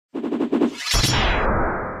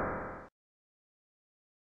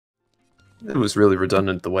It was really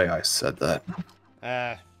redundant the way I said that.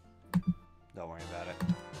 Don't worry about it.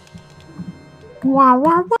 Wah,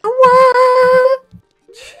 wah, wah, wah.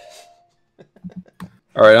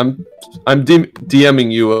 All right, I'm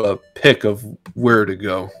DMing you a pic of where to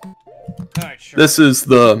go. All right, sure. This is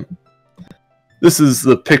the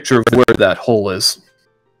picture of where that hole is.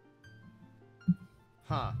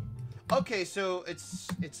 Huh. Okay, so it's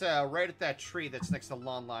right at that tree that's next to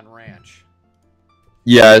Lon Lon Ranch.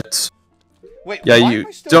 Yeah, it's. Wait. Yeah, why am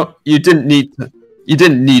I still... you didn't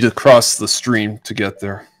need to cross the stream to get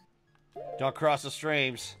there. Don't cross the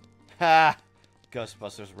streams. Ha!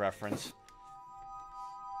 Ghostbusters reference.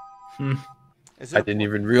 I didn't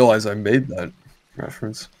even realize I made that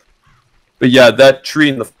reference. But yeah, that tree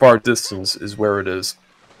in the far distance is where it is.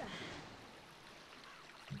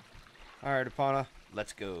 Alright, Epona,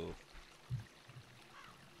 let's go.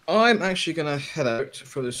 I'm actually going to head out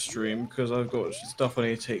for the stream because I've got stuff I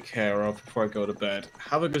need to take care of before I go to bed.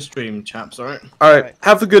 Have a good stream, chaps, alright? Alright,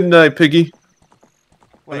 have a good night, Piggy.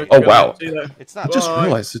 Wait, oh, wow. It's not... I just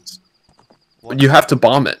realized it's... What? You have to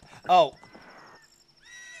bomb it. Oh.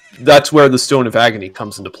 That's where the Stone of Agony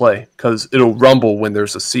comes into play, because it'll rumble when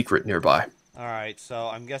there's a secret nearby. Alright, so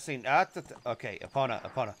I'm guessing... okay,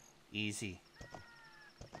 Epona. Easy.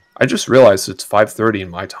 I just realized it's 5:30 in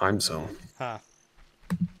my time zone. Huh.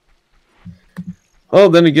 Oh,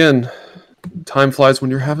 then again, time flies when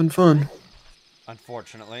you're having fun.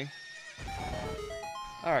 Unfortunately.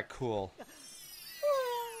 Alright, cool.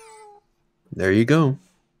 There you go.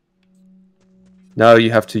 Now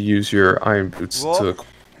you have to use your iron boots to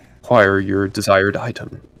acquire your desired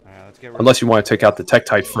item. Alright, let's get rid Unless you want to take out the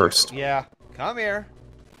Tektite first. Yeah, come here.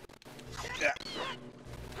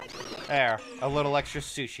 There, a little extra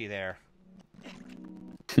sushi there.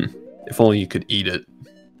 If only you could eat it.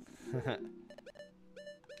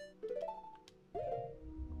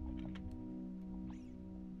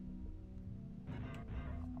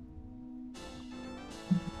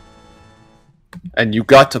 And you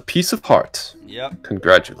got a piece of heart. Yep.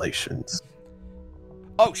 Congratulations.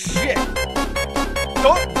 Oh shit!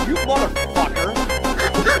 Don't you motherfucker!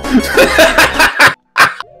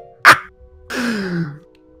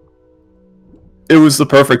 It was the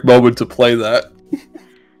perfect moment to play that.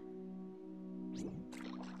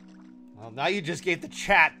 Well, now you just gave the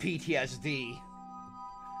chat PTSD.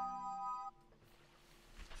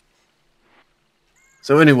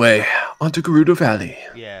 So anyway, on to Gerudo Valley.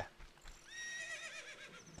 Yeah.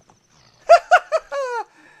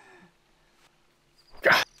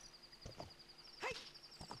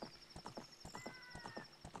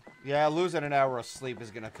 Yeah, losing an hour of sleep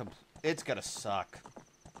is gonna it's gonna suck.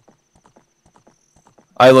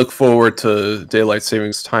 I look forward to daylight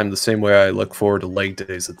savings time the same way I look forward to leg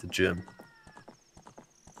days at the gym.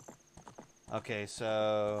 Okay,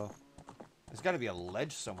 so there's got to be a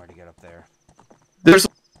ledge somewhere to get up there. There's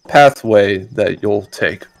a pathway that you'll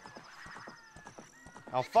take.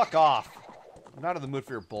 Oh, fuck off. I'm not in the mood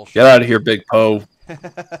for your bullshit. Get out of here, Big Poe.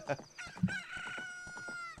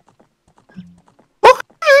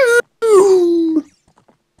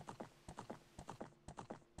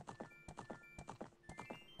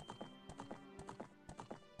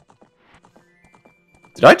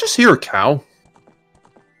 Did I just hear a cow?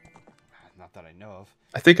 Not that I know of.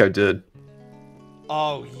 I think I did.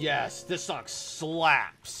 Oh, yes. This song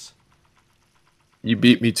slaps. You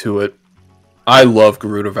beat me to it. I love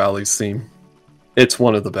Gerudo Valley's theme. It's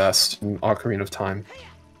one of the best in Ocarina of Time.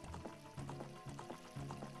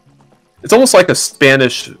 It's almost like a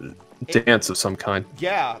Spanish dance of some kind.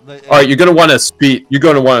 Yeah. All right, you're gonna want to speed. You're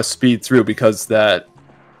gonna want to speed through because that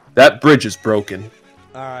bridge is broken.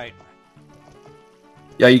 All right.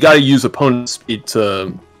 Yeah, you gotta use opponent speed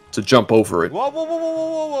to jump over it. Whoa, whoa, whoa, whoa,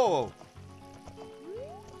 whoa, whoa,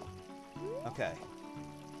 whoa. Okay.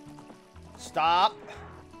 Stop.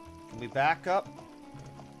 Can we back up?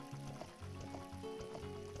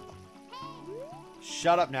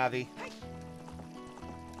 Shut up, Navi.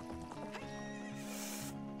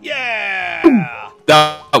 Yeah!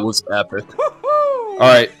 That was epic.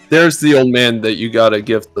 Alright, there's the old man that you gotta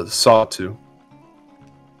give the saw to.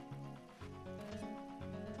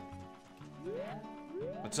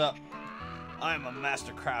 What's up? I'm a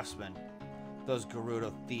master craftsman. Those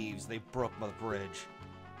Gerudo thieves, they broke my bridge.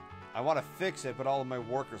 I want to fix it, but all of my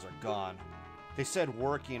workers are gone. They said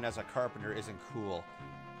working as a carpenter isn't cool.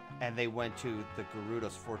 And they went to the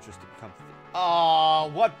Gerudo's fortress to become... Oh,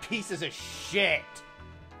 what pieces of shit!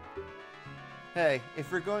 Hey, if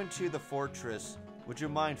you're going to the fortress, would you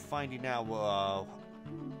mind finding out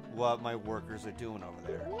what my workers are doing over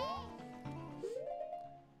there?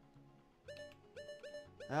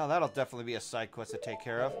 Well, that'll definitely be a side quest to take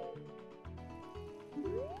care of.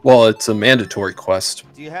 Well, it's a mandatory quest.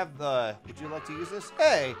 Do you have the... Would you like to use this?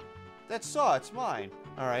 Hey! That saw, it's mine.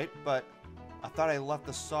 Alright, but I thought I left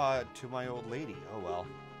the saw to my old lady. Oh well.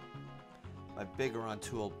 My Biggoron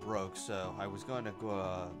tool broke, so I was going to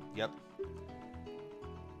go... Yep.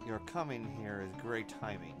 Your coming here is great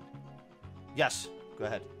timing. Yes! Go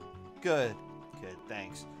ahead. Good. Good,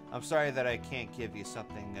 thanks. I'm sorry that I can't give you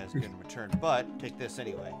something as good in return, but take this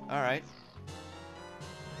anyway. Alright.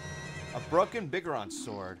 A broken Biggoron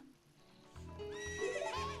sword.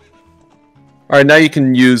 Alright, now you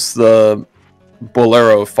can use the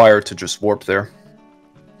Bolero of Fire to just warp there.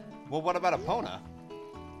 Well, what about Epona?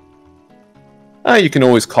 You can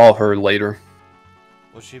always call her later.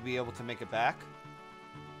 Will she be able to make it back?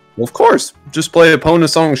 Well, of course. Just play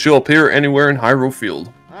Epona's song and she'll appear anywhere in Hyrule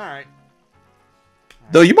Field. Alright.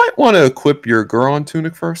 Though you might want to equip your Goron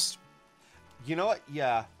tunic first. You know what?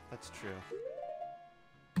 Yeah, that's true.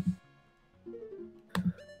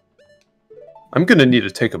 I'm gonna need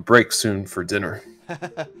to take a break soon for dinner.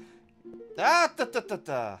 Ah, da, da, da,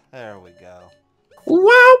 da. There we go.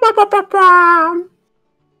 Wow, ba, ba, ba, ba.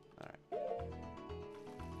 There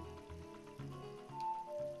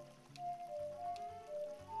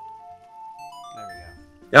we go.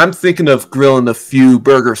 Yeah, I'm thinking of grilling a few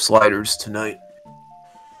burger sliders tonight.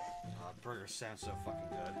 Burgers sound so fucking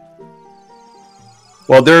good.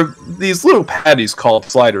 Well, they're these little patties called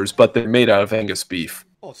sliders, but they're made out of Angus beef.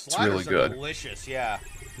 Oh, It's really good. Delicious, yeah.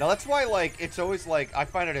 Now that's why, like, it's always like I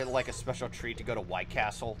find it like a special treat to go to White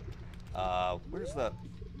Castle. Where's the?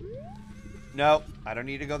 No, I don't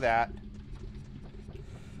need to go that.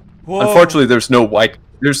 Whoa. Unfortunately, there's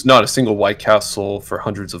not a single White Castle for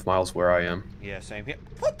hundreds of miles where I am. Yeah, same here.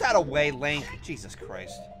 Put that away, Link. Jesus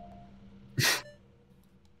Christ.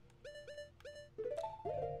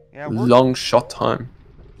 Yeah, Long shot time.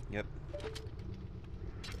 Yep.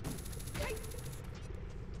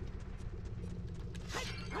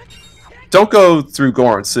 Don't go through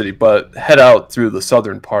Goron City, but head out through the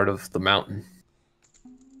southern part of the mountain.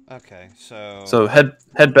 Okay, so... So head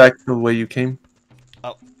back the way you came.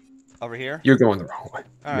 Oh, over here? You're going the wrong way.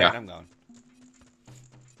 Alright, yeah. I'm going.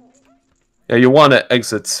 Yeah, you want to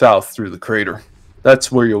exit south through the crater.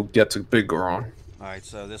 That's where you'll get to Biggoron. Alright,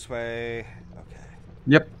 so this way... Okay.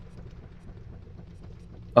 Yep.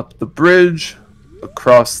 Up the bridge,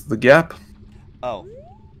 across the gap. Oh.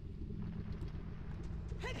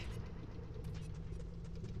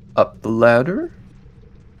 Up the ladder.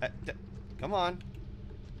 Come on.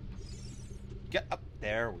 Get up.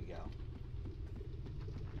 There we go.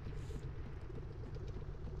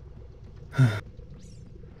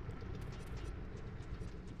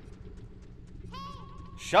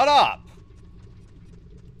 Shut up!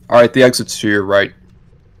 Alright, the exit's to your right.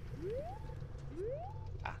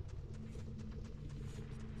 Ah.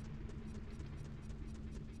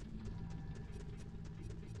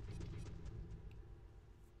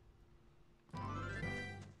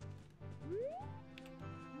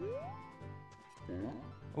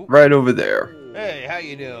 Right over there. Hey, how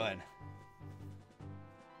you doing?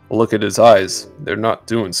 Look at his eyes. They're not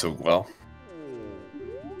doing so well.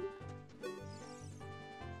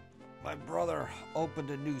 My brother opened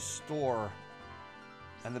a new store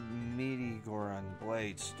and the Biggoron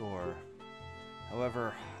blade store.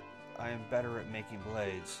 However, I am better at making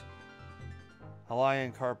blades.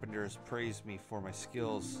 Hawaiian carpenters praise me for my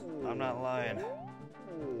skills. I'm not lying.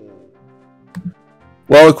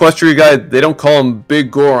 Well, Equestria guy, they don't call him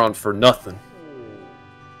Big Goron for nothing.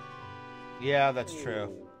 Yeah, that's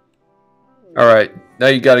true. Alright, now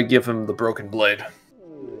you gotta give him the broken blade.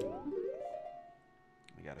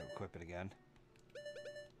 We gotta equip it again.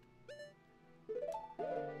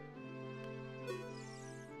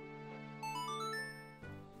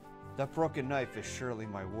 That broken knife is surely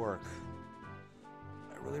my work.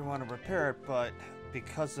 I really want to repair it, but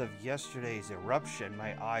because of yesterday's eruption,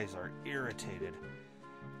 my eyes are irritated.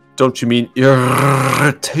 Don't you mean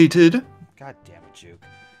irritated? God damn it, Juke.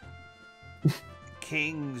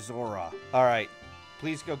 King Zora. Alright,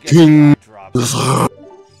 please go get the eye drops. Oh,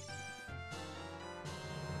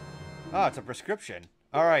 it's a prescription.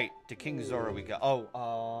 Alright, to King Zora we go.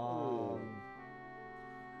 Oh,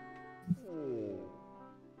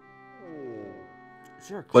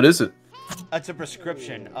 Sure. What is it? It's a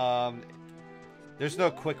prescription. There's no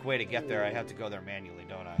quick way to get there. I have to go there manually,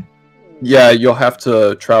 don't I? Yeah, you'll have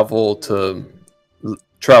to travel through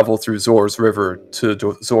Zora's River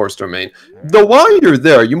to Zora's domain. Though while you're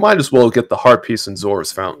there, you might as well get the heart piece in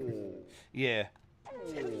Zora's fountain. Yeah.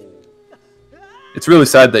 It's really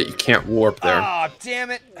sad that you can't warp there. Ah, oh,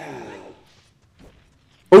 damn it!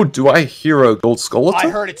 Oh, do I hear a gold skull? I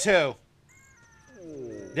heard it too.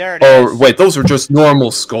 There it is. Oh, wait, those are just normal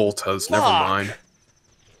Skulltas. Never Fuck. mind.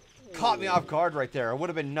 Caught me off guard right there. It would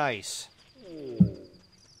have been nice.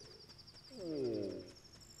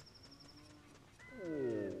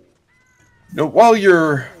 No, while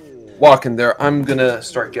you're walking there, I'm gonna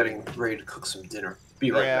start getting ready to cook some dinner.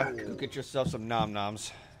 Be right back. Go get yourself some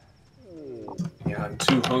nom-noms. Yeah, I'm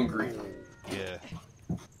too hungry. Yeah.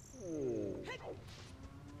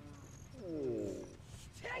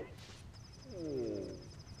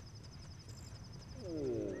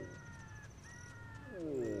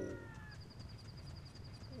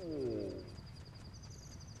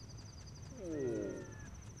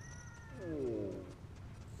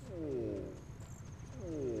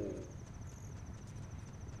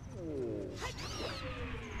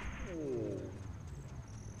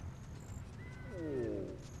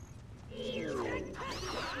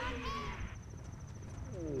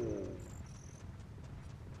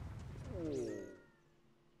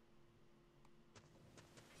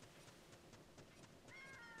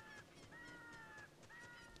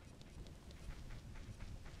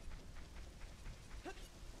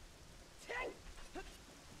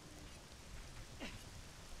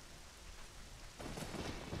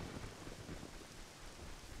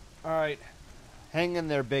 Alright. Hang in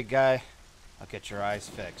there, big guy. I'll get your eyes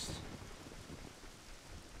fixed.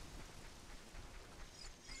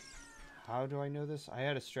 How do I know this? I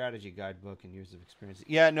had a strategy guidebook and years of experience.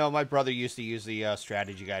 Yeah, no, my brother used to use the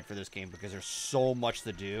strategy guide for this game because there's so much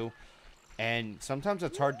to do. And sometimes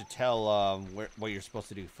it's hard to tell what you're supposed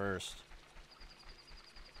to do first.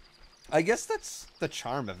 I guess that's the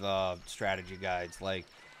charm of strategy guides. Like,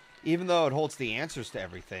 even though it holds the answers to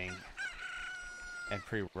everything, and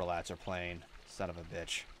pre-relats are playing, son of a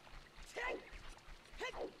bitch.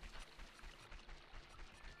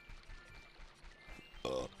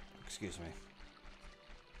 Excuse me.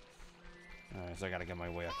 Alright, so I gotta get my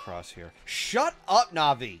way across here. Shut up,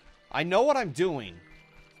 Navi! I know what I'm doing.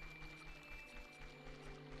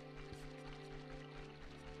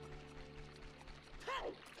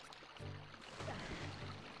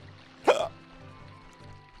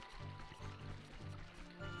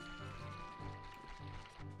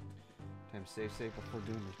 Save before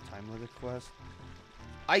doing the time limit quest?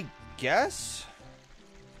 I guess?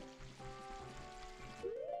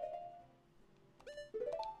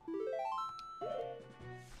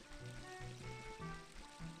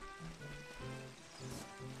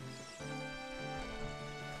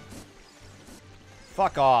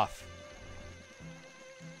 Fuck off.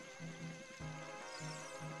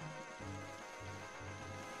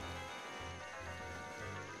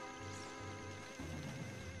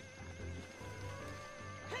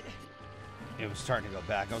 It was starting to go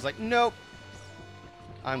back. I was like, nope.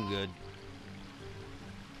 I'm good.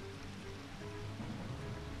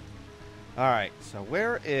 Alright, so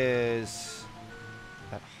where is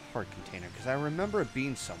that heart container? Because I remember it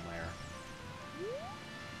being somewhere.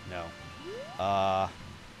 No.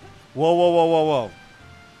 Whoa, whoa, whoa, whoa, whoa.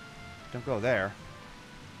 Don't go there.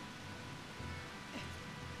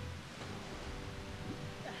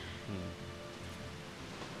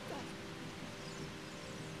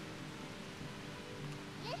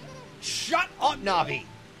 Shut up, Navi!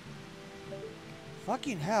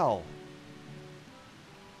 Fucking hell.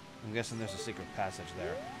 I'm guessing there's a secret passage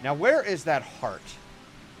there. Now, where is that heart?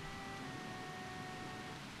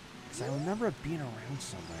 Because I remember it being around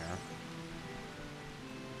somewhere.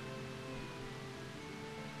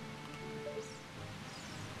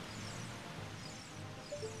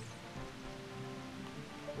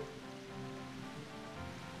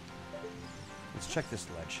 Let's check this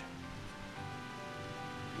ledge.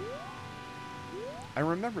 I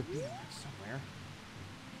remember being around somewhere.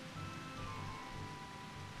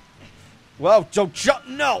 Well, don't jump.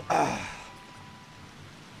 No.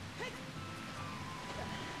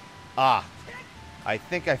 Ah. I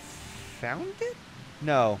think I found it?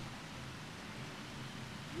 No.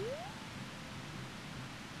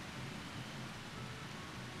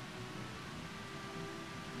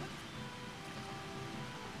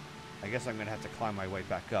 I guess I'm going to have to climb my way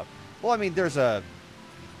back up. Well, I mean, there's a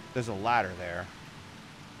ladder there.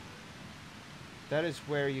 That is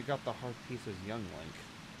where you got the heart piece as young Link.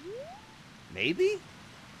 Maybe?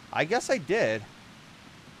 I guess I did.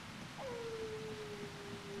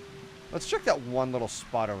 Let's check that one little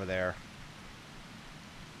spot over there.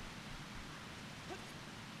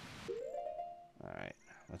 Alright.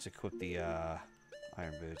 Let's equip the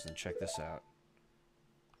iron boots and check this out.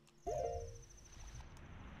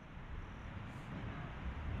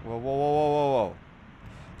 Whoa, whoa, whoa, whoa, whoa, whoa.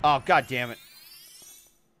 Oh, god damn it.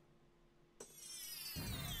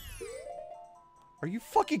 Are you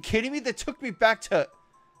fucking kidding me? That took me back to...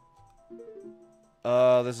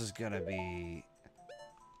 This is gonna be...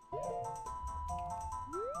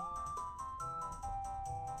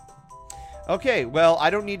 Okay, well, I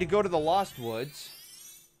don't need to go to the Lost Woods.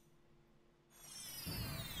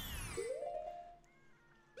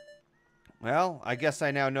 Well, I guess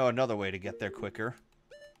I now know another way to get there quicker.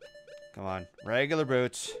 Come on. Regular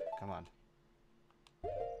boots. Come on.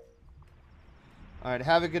 Alright,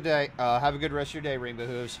 have a good day. Have a good rest of your day, Rainbow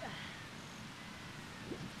Hooves.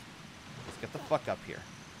 Let's get the fuck up here.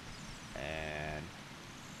 And...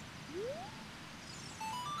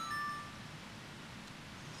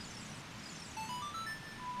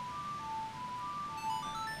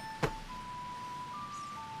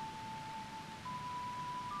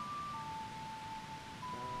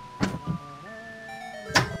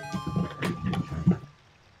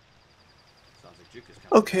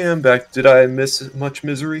 Okay, I'm back. Did I miss much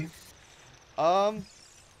misery?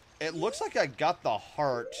 It looks like I got the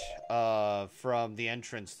heart, from the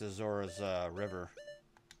entrance to Zora's, river.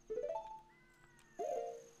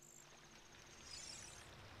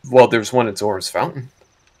 Well, there's one at Zora's Fountain.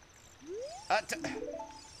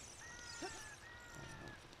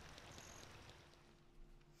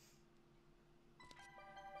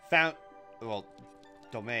 Well,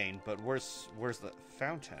 domain, but where's the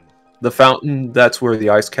fountain? The fountain, that's where the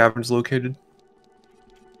ice cavern's located.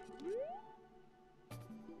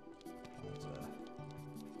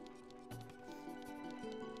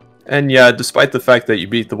 And yeah, despite the fact that you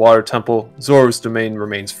beat the water temple, Zora's domain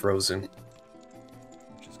remains frozen.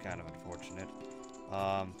 Which is kind of unfortunate.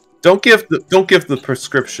 Don't give the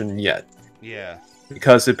prescription yet. Yeah.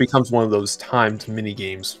 Because it becomes one of those timed mini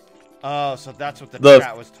games. Oh, so that's what the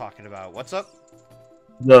chat was talking about. What's up?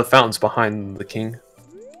 The fountain's behind the king.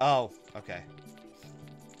 Oh, okay.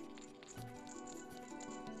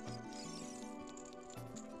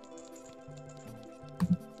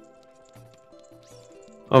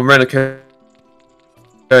 Oh, Renica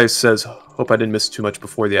says, hope I didn't miss too much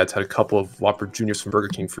before the ads. Had a couple of Whopper Juniors from Burger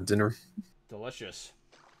King for dinner. Delicious.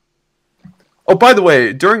 Oh, by the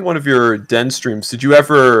way, during one of your Den streams, did you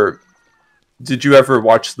ever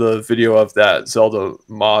watch the video of that Zelda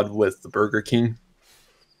mod with the Burger King?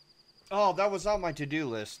 Oh, that was on my to-do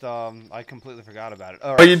list. I completely forgot about it.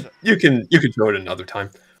 All right, so you can show it another time.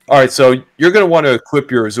 All right, so you're going to want to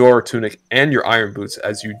equip your Zora tunic and your iron boots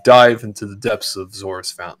as you dive into the depths of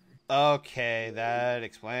Zora's Fountain. Okay, that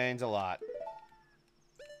explains a lot.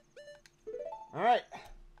 All right.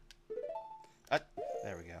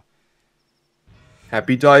 There we go.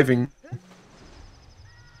 Happy diving.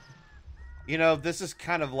 You know, this is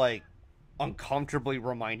kind of like uncomfortably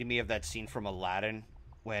reminding me of that scene from Aladdin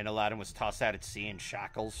when Aladdin was tossed out at sea in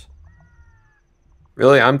shackles.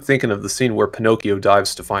 Really? I'm thinking of the scene where Pinocchio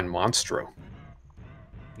dives to find Monstro.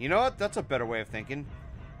 You know what? That's a better way of thinking.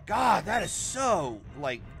 God, that is so,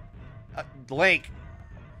 like... Link.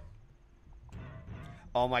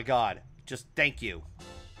 Oh my god. Just thank you.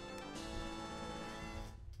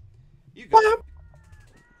 You got...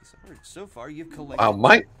 So far, you've collected... Wow,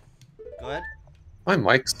 Go ahead. My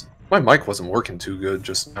mic wasn't working too good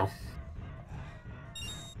just now.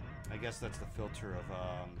 I guess that's the filter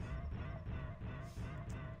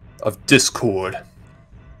of Discord.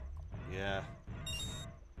 Yeah.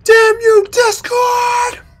 Damn you,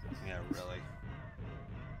 Discord! Yeah, really.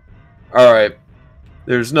 Alright.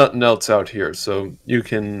 There's nothing else out here, so you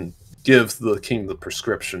can give the king the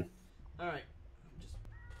prescription. Alright.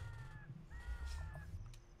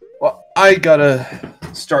 Well, I gotta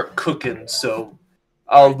start cooking, so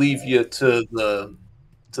I'll leave you to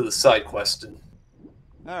the side questing.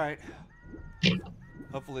 Alright.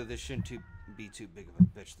 Hopefully this shouldn't be too big of a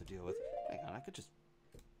bitch to deal with. Hang on, I could just